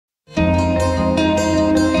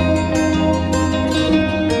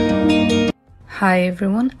Hi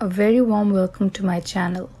everyone, a very warm welcome to my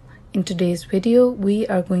channel. In today's video, we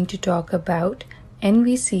are going to talk about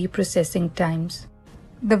NVC processing times.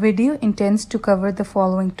 The video intends to cover the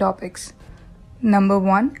following topics. Number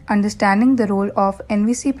 1, understanding the role of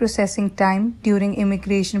NVC processing time during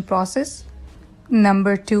immigration process.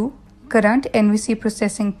 Number 2, current NVC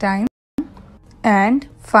processing time. And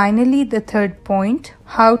finally, the third point,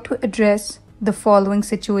 how to address the following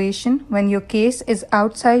situation when your case is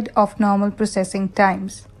outside of normal processing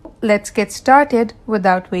times. Let's get started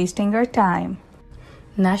without wasting our time.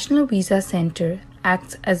 National Visa Center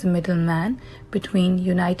acts as a middleman between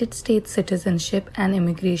United States Citizenship and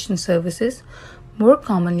Immigration Services, more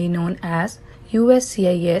commonly known as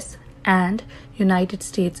USCIS, and United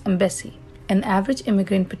States Embassy. An average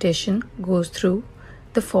immigrant petition goes through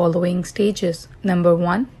the following stages. Number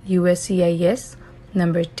 1, USCIS.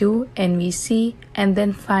 Number 2, NVC, and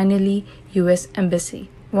then finally US Embassy.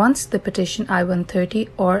 Once the petition I-130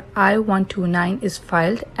 or I-129 is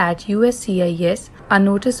filed at USCIS, a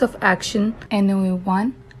Notice of Action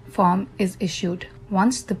NOA-1 form is issued.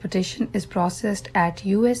 Once the petition is processed at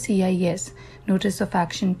USCIS, Notice of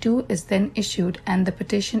Action 2 is then issued and the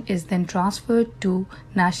petition is then transferred to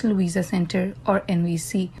National Visa Center or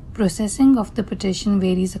NVC. Processing of the petition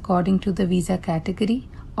varies according to the visa category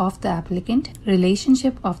of the applicant,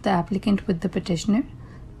 relationship of the applicant with the petitioner,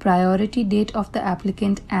 priority date of the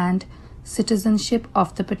applicant, and citizenship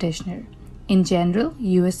of the petitioner. In general,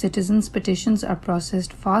 U.S. citizens' petitions are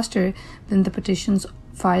processed faster than the petitions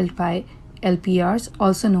filed by LPRs,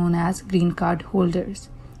 also known as green card holders.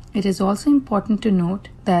 It is also important to note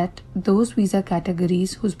that those visa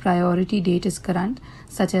categories whose priority date is current,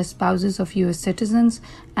 such as spouses of U.S. citizens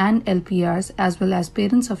and LPRs, as well as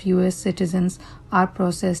parents of U.S. citizens, are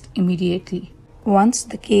processed immediately. Once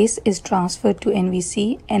the case is transferred to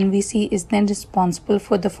NVC, NVC is then responsible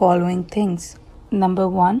for the following things. Number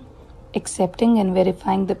 1, accepting and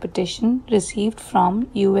verifying the petition received from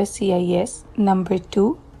USCIS. Number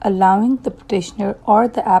 2, allowing the petitioner or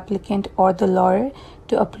the applicant or the lawyer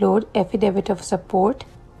to upload affidavit of support,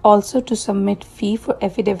 also to submit fee for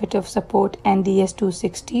affidavit of support and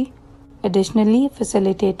DS-260. Additionally,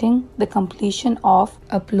 facilitating the completion of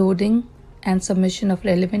uploading and submission of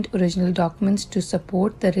relevant original documents to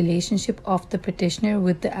support the relationship of the petitioner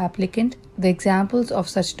with the applicant. The examples of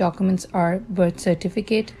such documents are birth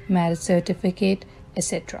certificate, marriage certificate,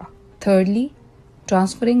 etc. Thirdly,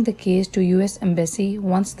 transferring the case to U.S. Embassy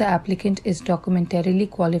once the applicant is documentarily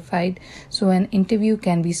qualified so an interview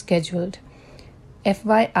can be scheduled.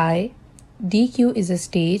 FYI, DQ is a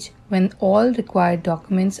stage when all required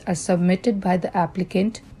documents are submitted by the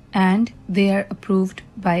applicant and they are approved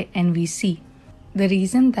by NVC. The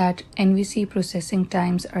reason that NVC processing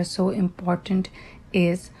times are so important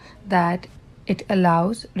is that it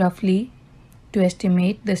allows roughly to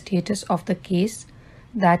estimate the status of the case,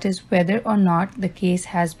 that is whether or not the case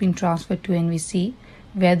has been transferred to NVC,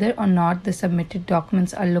 whether or not the submitted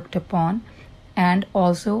documents are looked upon, and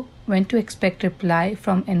also when to expect reply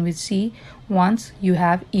from NVC once you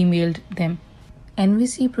have emailed them.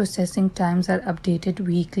 NVC processing times are updated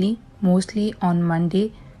weekly, mostly on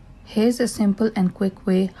Monday. Here's a simple and quick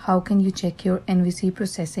way how can you check your NVC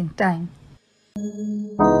processing time.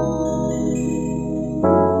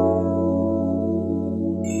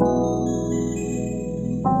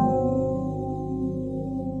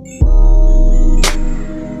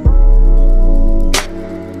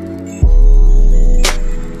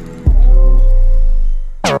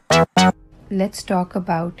 Let's talk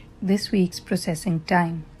about this week's processing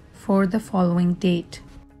time for the following date.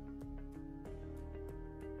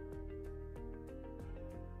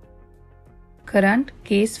 Current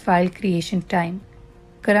case file creation time.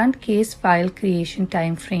 Current case file creation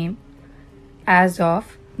time frame. As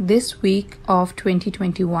of this week of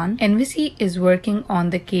 2021, NVC is working on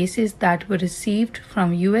the cases that were received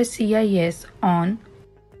from USCIS on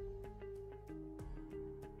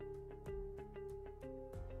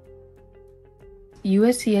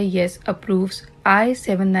USCIS approves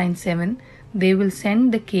I-797, they will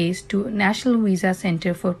send the case to National Visa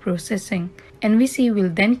Center for processing. NVC will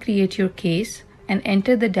then create your case and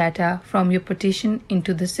enter the data from your petition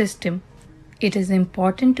into the system. It is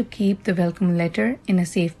important to keep the welcome letter in a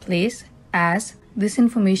safe place as this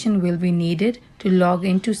information will be needed to log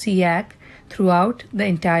into SEAC throughout the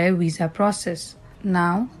entire visa process.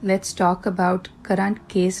 Now let's talk about current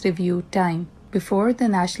case review time. Before the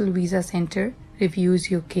National Visa Center reviews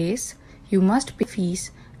your case, you must pay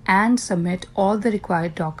fees and submit all the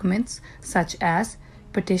required documents such as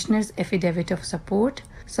petitioner's affidavit of support,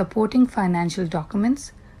 supporting financial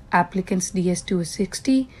documents, applicant's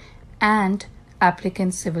DS-260, and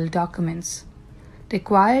applicant's civil documents.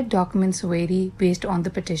 Required documents vary based on the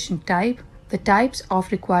petition type. The types of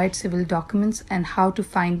required civil documents and how to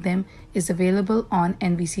find them is available on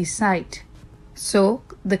NVC site. So,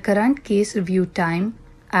 the current case review time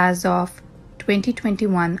as of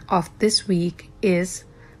 2021 of this week is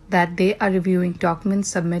that they are reviewing documents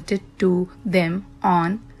submitted to them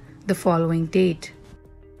on the following date.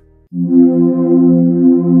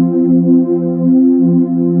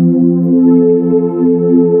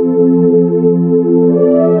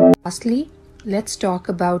 Lastly, let's talk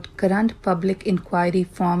about current public inquiry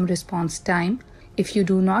form response time. If you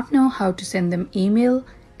do not know how to send them email,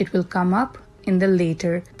 it will come up in the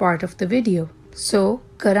later part of the video. So,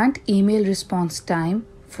 current email response time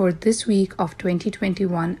for this week of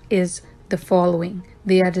 2021 is the following.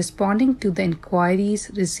 They are responding to the inquiries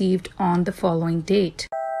received on the following date.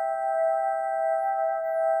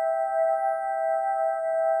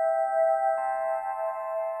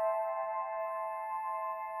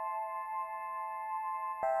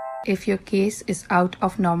 If your case is out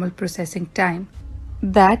of normal processing time,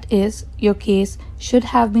 that is, your case should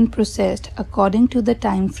have been processed according to the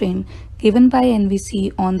time frame given by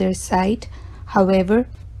NVC on their site. However,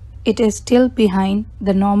 it is still behind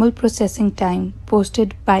the normal processing time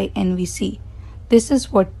posted by NVC. This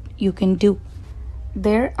is what you can do.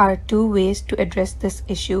 There are two ways to address this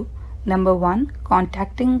issue. Number one,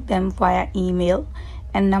 contacting them via email,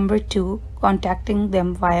 and number two, contacting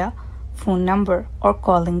them via phone number or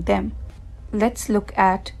calling them. Let's look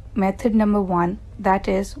at method number one, that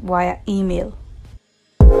is via email.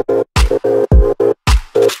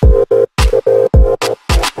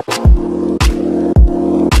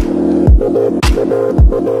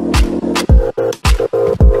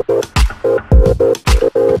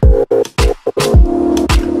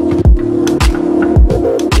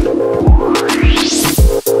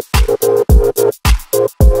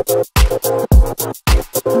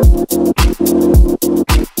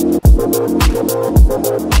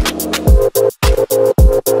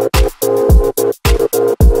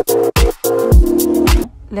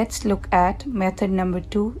 Let's look at method number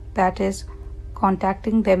two, that is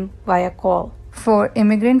contacting them via call. For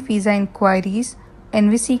immigrant visa inquiries,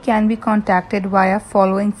 NVC can be contacted via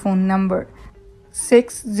following phone number: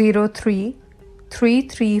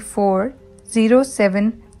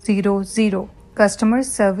 603-334-0700. Customer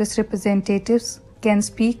service representatives can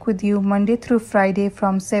speak with you Monday through Friday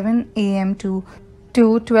from 7 a.m. to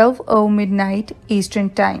 12:00 midnight Eastern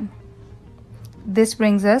Time. This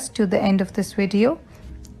brings us to the end of this video.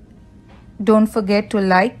 Don't forget to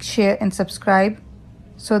like, share and subscribe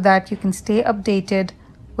so that you can stay updated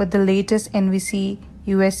with the latest NVC,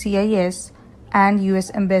 USCIS and US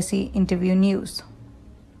Embassy interview news.